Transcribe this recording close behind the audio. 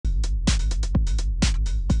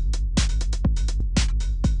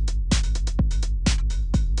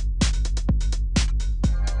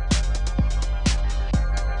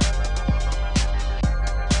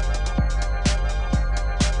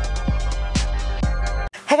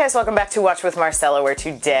Hey guys, welcome back to Watch with Marcella, where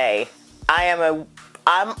today I'm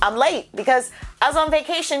late because I was on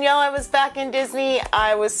vacation, y'all. I was back in Disney.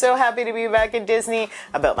 I was so happy to be back in Disney.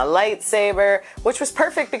 I built my lightsaber, which was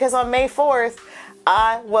perfect because on May 4th,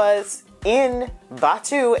 I was in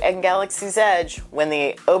Batuu and Galaxy's Edge when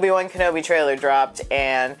the Obi-Wan Kenobi trailer dropped,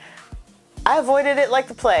 and I avoided it like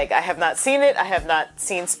the plague. I have not seen it. I have not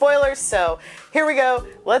seen spoilers, so here we go.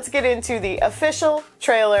 Let's get into the official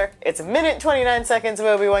trailer. It's a minute and 29 seconds of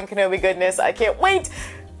Obi-Wan Kenobi goodness. I can't wait.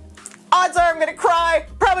 Odds are I'm gonna cry.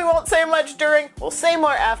 Probably won't say much during. We'll say more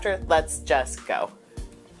after. Let's just go.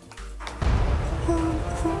 I'm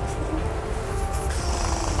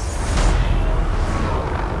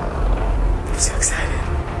so excited.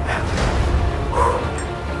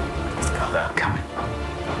 Let's go. They're coming.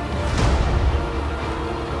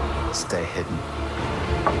 Stay hidden,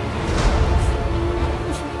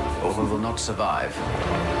 or we will not survive.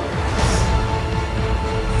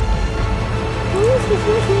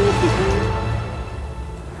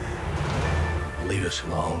 Leave us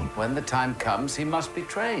alone. When the time comes, he must be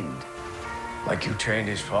trained. Like you trained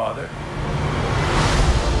his father.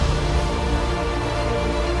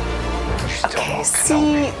 You still Okay, won't see.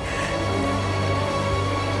 know me.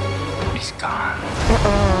 He's gone.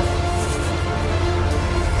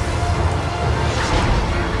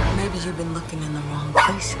 Maybe you've been looking in the wrong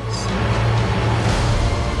places.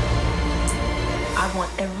 I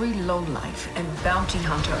want every lowlife and bounty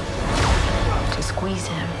hunter to squeeze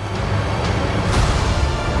him.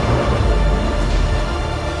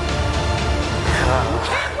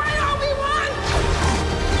 Can't wait, Obi-Wan!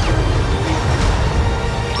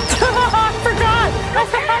 I forgot!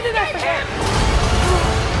 How did I forget?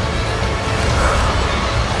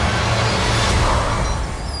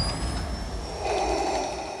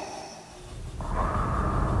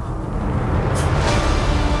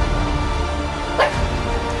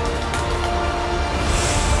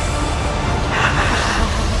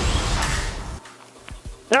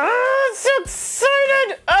 I'm so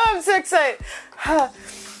excited! Oh, I'm so excited!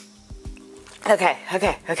 Okay.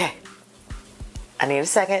 I need a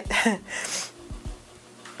second.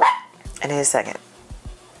 I need a second.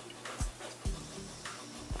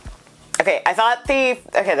 Okay, I thought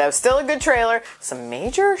that was still a good trailer. Some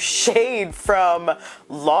major shade from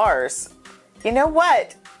Lars. You know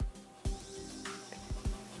what?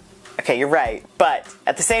 Okay, you're right, but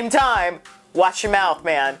at the same time, watch your mouth,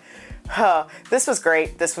 man. This was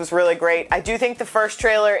great. This was really great. I do think the first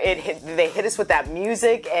trailer, they hit us with that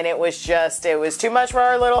music, and it was too much for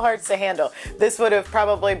our little hearts to handle. This would have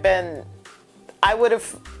probably been, I would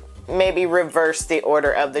have maybe reversed the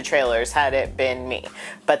order of the trailers had it been me.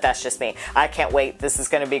 But that's just me. I can't wait. This is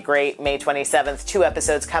going to be great. May 27th, 2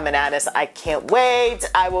 episodes coming at us. I can't wait.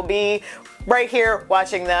 I will be right here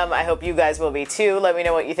watching them. I hope you guys will be too. Let me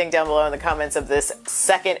know what you think down below in the comments of this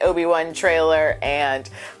second Obi-Wan trailer, and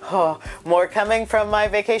more coming from my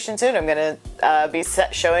vacation soon. I'm going to be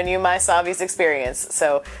showing you my Savi's experience.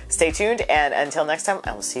 So stay tuned, and until next time,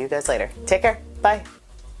 I will see you guys later. Take care. Bye.